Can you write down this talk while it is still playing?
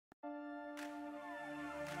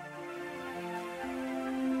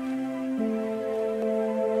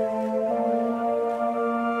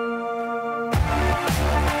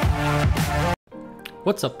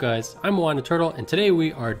What's up guys, I'm Waltham Turtle and today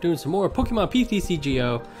we are doing some more Pokemon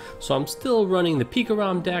PTCGO. So I'm still running the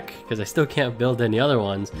PTCGO deck because I still can't build any other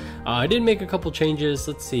ones. I did make a couple changes.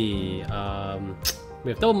 Let's see, we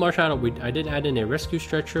have double Marshadow. I did add in a rescue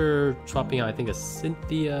stretcher, swapping out I think a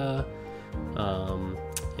Cynthia,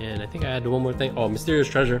 and I think I added one more thing. Oh, mysterious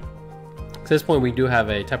treasure. At this point we do have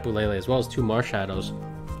a Tapu Lele as well as two Marshadows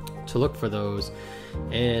to look for those.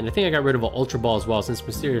 And I think I got rid of an Ultra Ball as well, since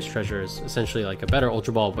Mysterious Treasure is essentially like a better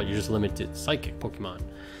Ultra Ball, but you're just limited to Psychic Pokemon.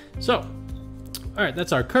 So, alright,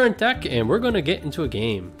 that's our current deck, and we're going to get into a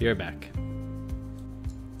game. Be right back.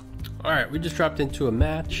 Alright, we just dropped into a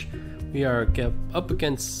match. We are up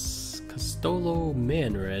against Castolo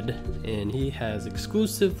Manred, and he has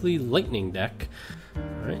exclusively Lightning deck.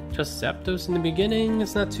 Alright, just Zapdos in the beginning.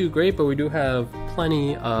 It's not too great, but we do have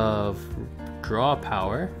plenty of draw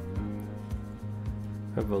power.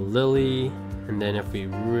 We have a Lily, and then if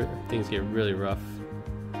things get really rough,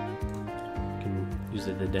 we can use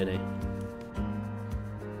a Dedenne.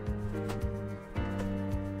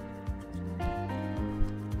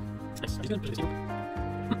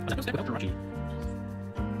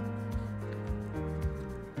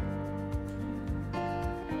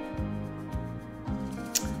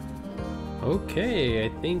 Okay, I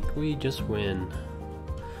think we just win.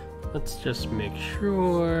 Let's just make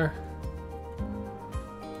sure.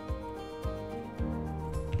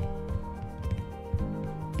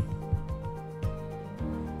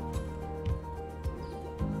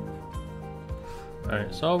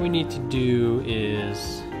 Alright, so all we need to do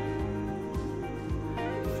is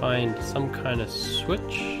find some kind of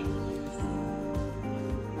switch.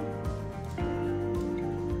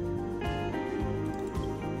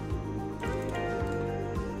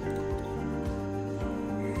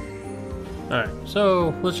 Alright,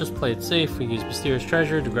 so let's just play it safe. We use Mysterious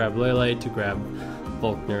Treasure to grab Lele, to grab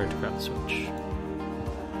Volkner, to grab the switch.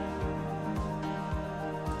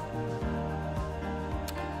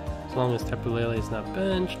 As long as Tapu Lele is not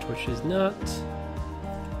benched, which is not.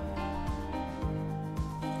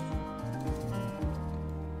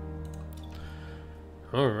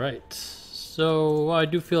 Alright, so I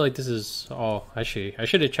do feel like this is all. Actually, I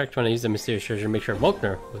should have checked when I used the Mysterious Treasure to make sure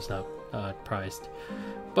Volkner was not prized.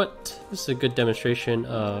 But this is a good demonstration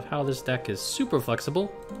of how this deck is super flexible.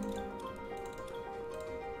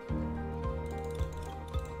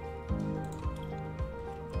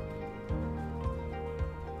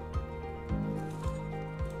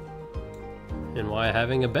 And why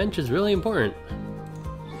having a bench is really important.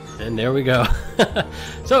 And there we go.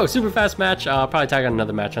 So, super fast match. I'll probably tag on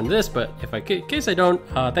another match on this, but in case I don't,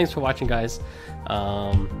 thanks for watching, guys.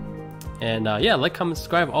 Yeah, like, comment,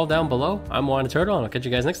 subscribe, all down below. I'm Waltham Turtle, and I'll catch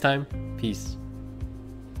you guys next time. Peace.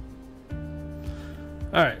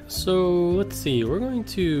 Alright, so let's see. We're going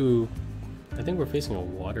to... I think we're facing a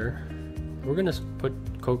water. We're going to put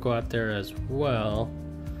Coco out there as well.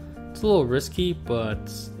 It's a little risky, but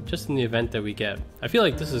just in the event that we get... I feel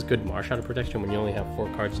like this is good Marshadow protection when you only have 4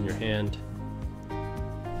 cards in your hand.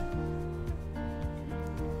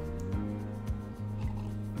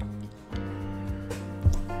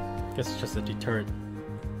 I guess it's just a deterrent.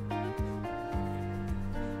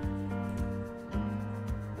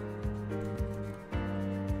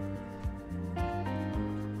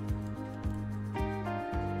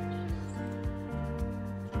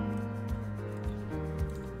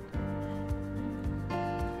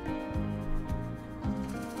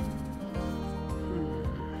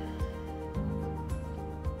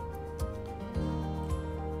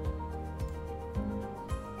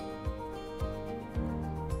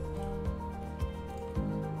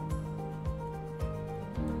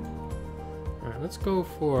 Let's go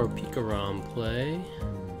for PTCGO play.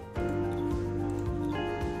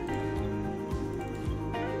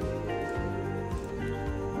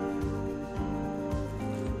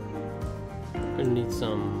 Gonna need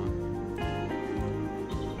some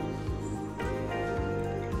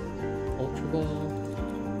Ultra Ball.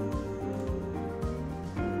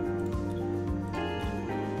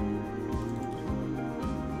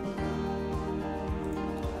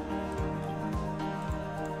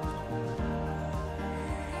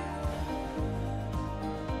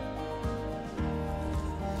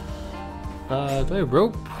 Do I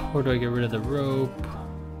rope, or do I get rid of the rope?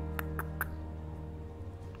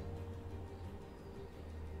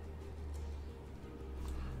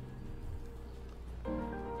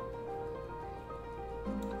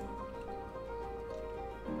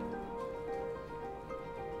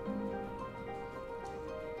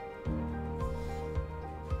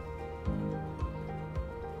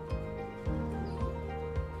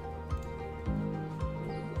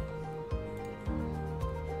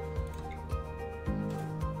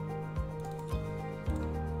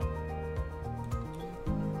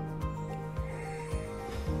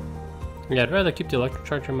 Yeah, I'd rather keep the electric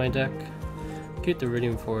charger in my deck. Keep the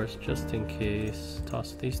Iridium Force just in case.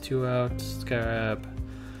 Toss these two out. Scarab,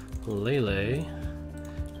 Lele,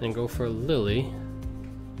 and go for Lily.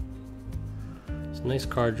 It's a nice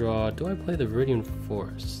card draw. Do I play the Iridium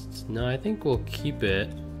Force? No, I think we'll keep it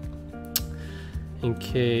in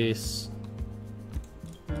case.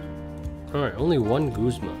 Alright, only one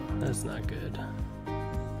Guzma. That's not good.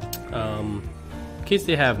 In case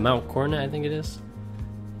they have Mount Coronet, I think it is.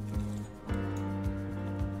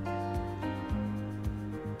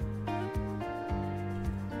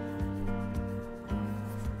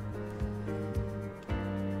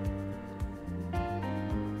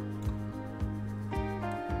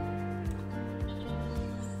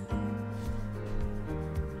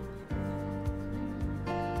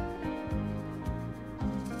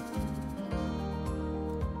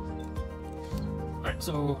 Alright,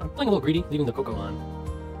 so I'm playing a little greedy, leaving the Coco on.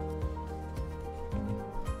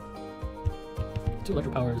 2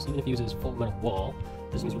 electro powers, even if he uses full metal wall,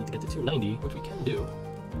 this means we need to get to 290, which we can do.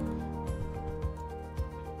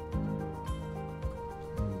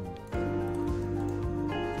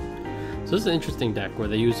 So this is an interesting deck where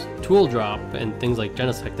they use tool drop and things like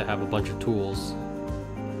Genesect to have a bunch of tools.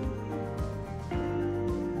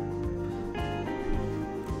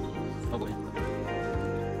 Oh boy.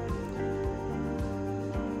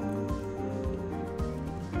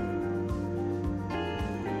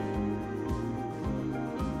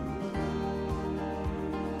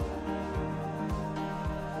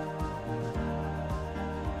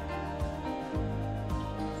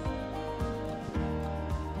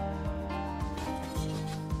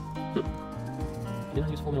 He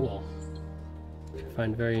didn't use full metal wall, which I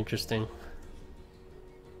find very interesting.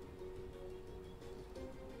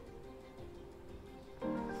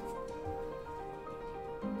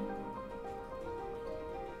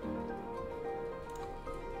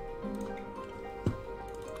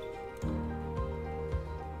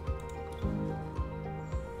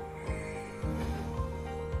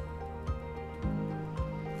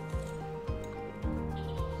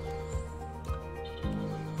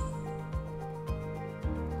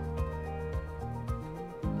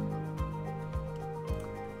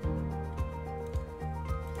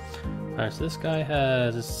 Alright, so this guy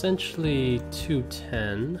has essentially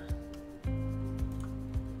 210.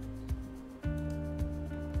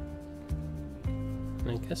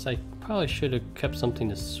 I guess I probably should have kept something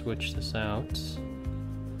to switch this out.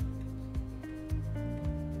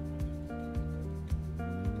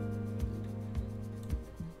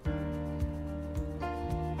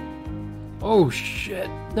 Oh shit!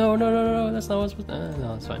 No, no, no, no, that's not what's supposed to.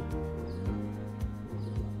 No, that's fine.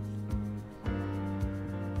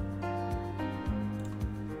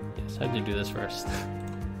 I had to do this first.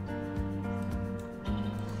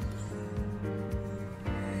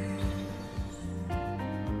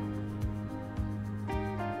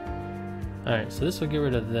 Alright, so this will get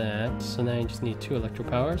rid of that. So now you just need 2 electro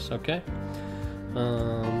powers, okay.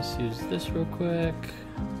 Let's use this real quick.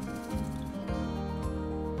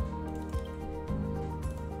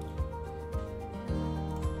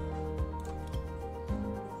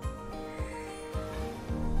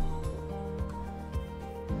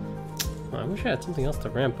 I wish I had something else to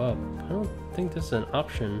ramp up. I don't think this is an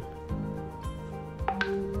option.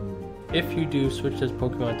 If you do switch this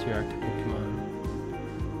Pokemon to your active Pokemon.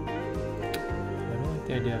 I don't like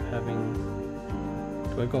the idea of having...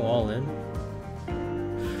 Do I go all in?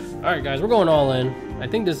 Alright guys, we're going all in. I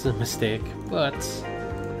think this is a mistake, but...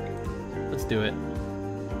 let's do it.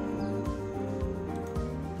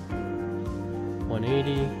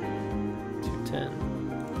 180, 210.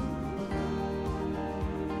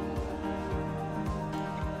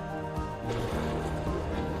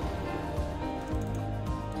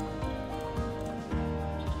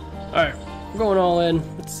 Alright, we're going all in.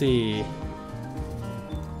 Let's see. I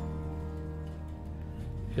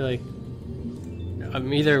feel like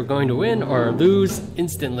I'm either going to win or lose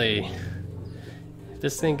instantly. If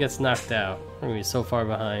this thing gets knocked out, I'm gonna be so far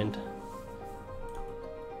behind.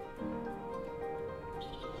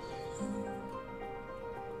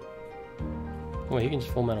 Oh, he can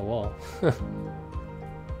just full metal wall.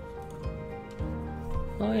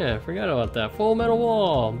 Oh yeah, I forgot about that. Full metal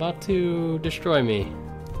wall, about to destroy me.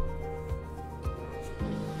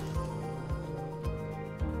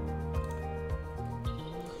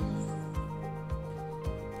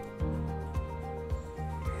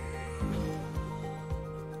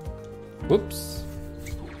 Whoops.